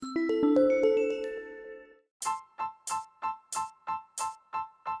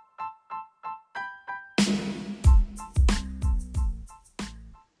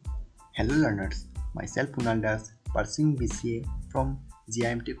Hello learners, myself Kunal Das, pursuing BCA from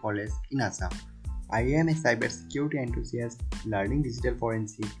GIMT College in Assam. I am a cybersecurity enthusiast learning digital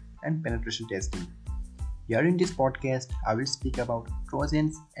forensic and penetration testing. Here in this podcast, I will speak about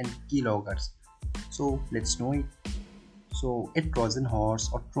Trojans and keyloggers. So let's know it. So a Trojan horse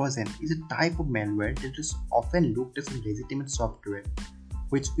or Trojan is a type of malware that is often looked as a legitimate software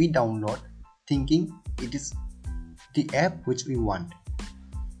which we download thinking it is the app which we want.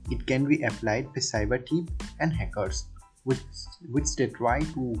 It can be applied by cyber thieves and hackers, which they try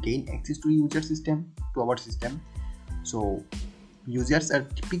to gain access to our system. So users are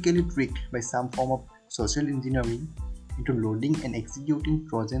typically tricked by some form of social engineering into loading and executing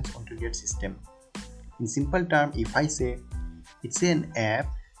Trojans onto their system. In simple terms, if I say it's an app,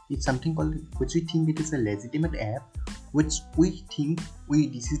 it's something called which we think it is a legitimate app, which we think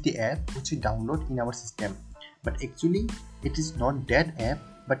this is the app which we download in our system. But actually, it is not that app,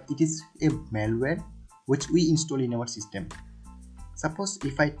 but it is a malware which we install in our system. Suppose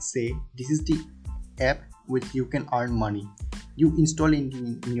if I say this is the app which you can earn money, you install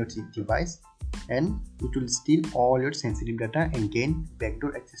in your device and it will steal all your sensitive data and gain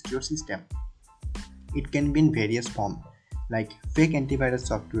backdoor access to your system. It can be in various forms like fake antivirus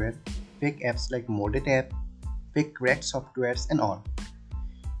software, fake apps like modded app, fake cracked softwares and all.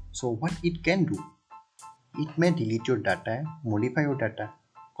 So what it can do? It may delete your data, modify your data,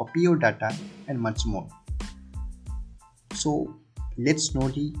 copy your data and much more. So let's know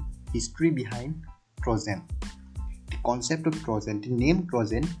the history behind Trojan. The concept of Trojan, the name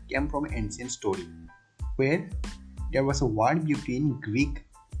Trojan came from an ancient story where there was a war between Greek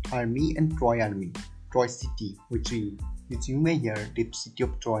army and Troy army, Troy city, which you may hear, the city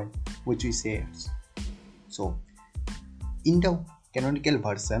of Troy, which we say. So in the canonical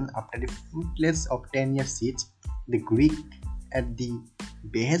version, after the fruitless of 10-year siege, the Greek at the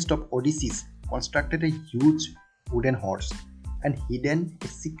behest of Odysseus constructed a huge wooden horse and hidden a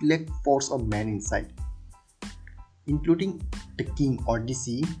secret force of men inside, including the king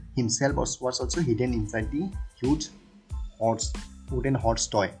Odysseus himself was also hidden inside the huge wooden horse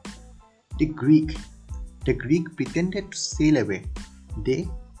toy. The Greek pretended to sail away. They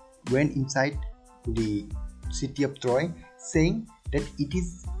went inside the city of Troy saying that it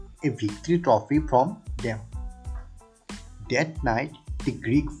is a victory trophy from them. That night, the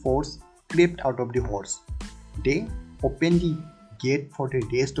Greek force crept out of the horse. They opened the gate for the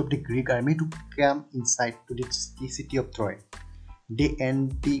rest of the Greek army to come inside to the city of Troy. They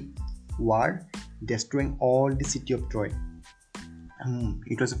end the war, destroying all the city of Troy.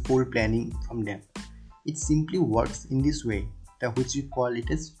 It was a full planning from them. It simply works in this way, which we call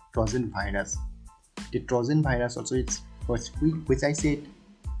it as Trojan virus. The Trojan virus also which I said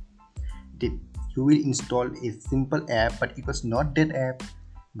that you will install a simple app, but it was not that app,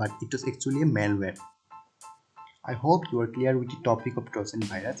 but it was actually a malware. I hope you are clear with the topic of Trojan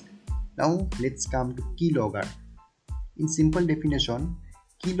virus. Now let's come to keylogger. In simple definition,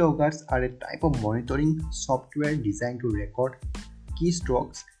 keyloggers are a type of monitoring software designed to record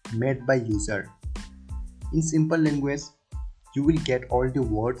keystrokes made by user. In simple language, you will get all the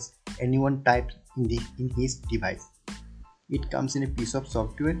words anyone types in his device. It comes in a piece of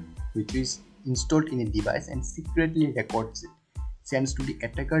software which is installed in a device and secretly records it, sends to the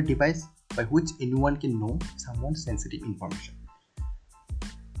attacker device by which anyone can know someone's sensitive information.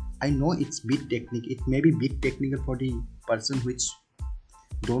 I know it's bit technical. It may be bit technical for the person which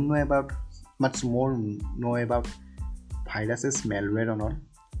don't know about viruses, malware and all.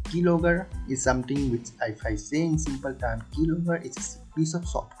 Keylogger is something which, if I say in simple terms, keylogger is a piece of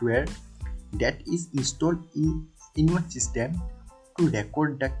software that is installed in your system to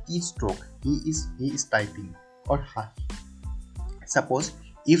record the keystroke he is typing or her. Suppose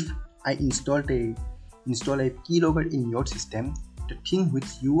if I install a keylogger in your system, the thing which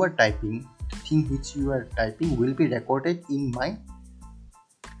you are typing will be recorded in my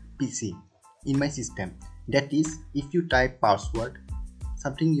PC, in my system. That is, if you type password,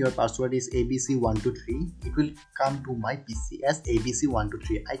 your password is ABC123, it will come to my PC as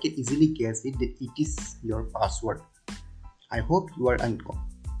ABC123. I can easily guess it that it is your password. I hope you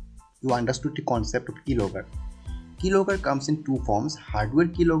understood the concept of keylogger. Keylogger comes in two forms: hardware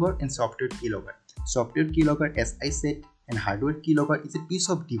keylogger and software keylogger. Software keylogger, as I said, and hardware keylogger is a piece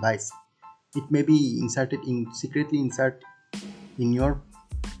of device. It may be secretly inserted in your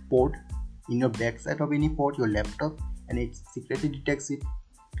port, in your backside of any port, your laptop, and it secretly detects it.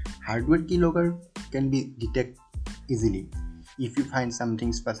 Hardware keylogger can be detected easily. If you find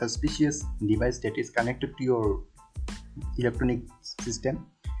something suspicious device that is connected to your electronic system.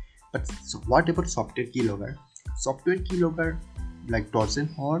 But what about software keylogger? Software keylogger like Trojan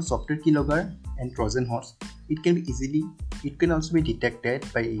horse, software keylogger, and Trojan horse, it can also be detected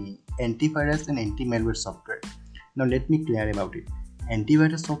by antivirus and anti-malware software. Now let me clear about it.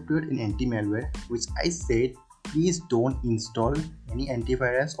 Antivirus software and anti-malware, which I said, please don't install any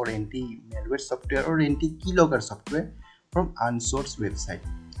antivirus or anti-malware software or anti-keylogger software from unsourced website.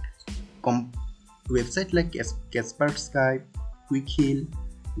 Website like Kaspersky, Quickheal,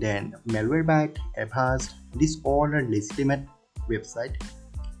 then Malwarebytes, Avast, these all are legitimate website.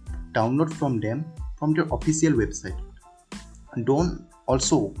 Download from them from their official website. Don't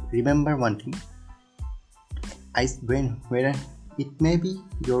also remember one thing. Where it may be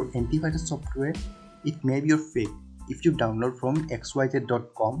your antivirus software, it may be your fake. If you download from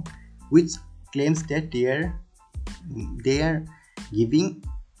xyz.com, which claims that they are giving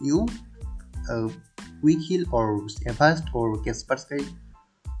you a Quickheal or Avast or Kaspersky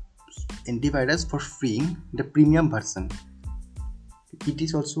antivirus for free, the premium version,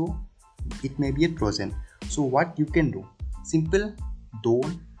 it may be a Trojan. So what you can do, simple,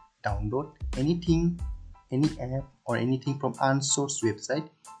 don't download anything, any app or anything from unsourced website.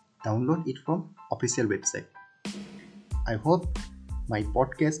 Download it from official website. I hope my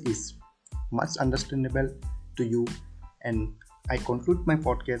podcast is much understandable to you, and I conclude my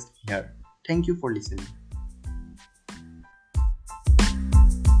podcast here. Thank you for listening.